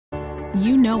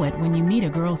You know it when you meet a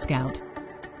Girl Scout.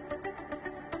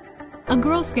 A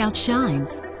Girl Scout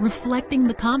shines, reflecting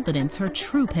the confidence her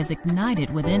troop has ignited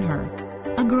within her.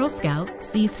 A Girl Scout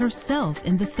sees herself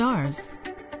in the stars.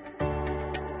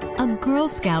 A Girl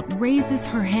Scout raises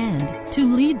her hand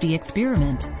to lead the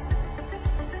experiment.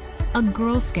 A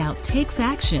Girl Scout takes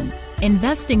action,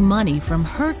 investing money from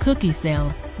her cookie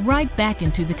sale right back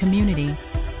into the community.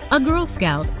 A Girl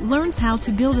Scout learns how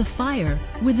to build a fire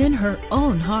within her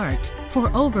own heart. For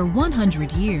over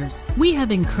 100 years, we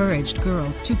have encouraged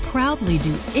girls to proudly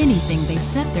do anything they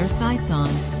set their sights on.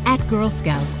 At Girl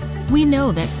Scouts, we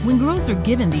know that when girls are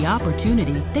given the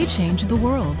opportunity, they change the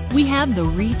world. We have the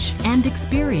reach and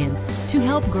experience to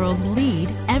help girls lead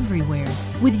everywhere.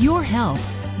 With your help,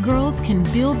 girls can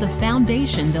build the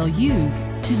foundation they'll use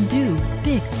to do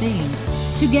big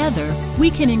things. Together, we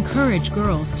can encourage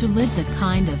girls to live the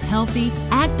kind of healthy,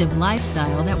 active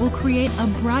lifestyle that will create a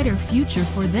brighter future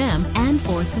for them and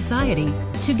for society.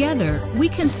 Together, we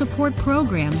can support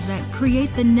programs that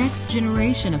create the next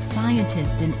generation of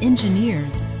scientists and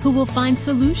engineers who will find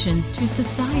solutions to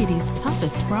society's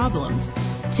toughest problems.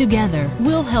 Together,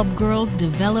 we'll help girls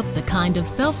develop the kind of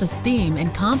self-esteem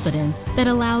and confidence that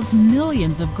allows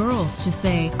millions of girls to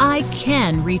say, I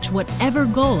can reach whatever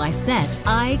goal I set.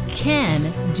 I can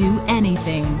do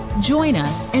anything. Join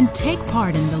us and take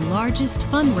part in the largest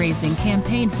fundraising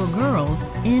campaign for girls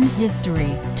in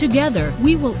history. Together,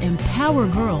 we will empower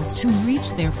girls to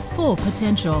reach their full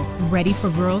potential. Ready for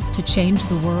girls to change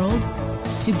the world?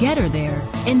 To get her there,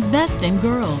 invest in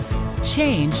girls.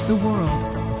 Change the world.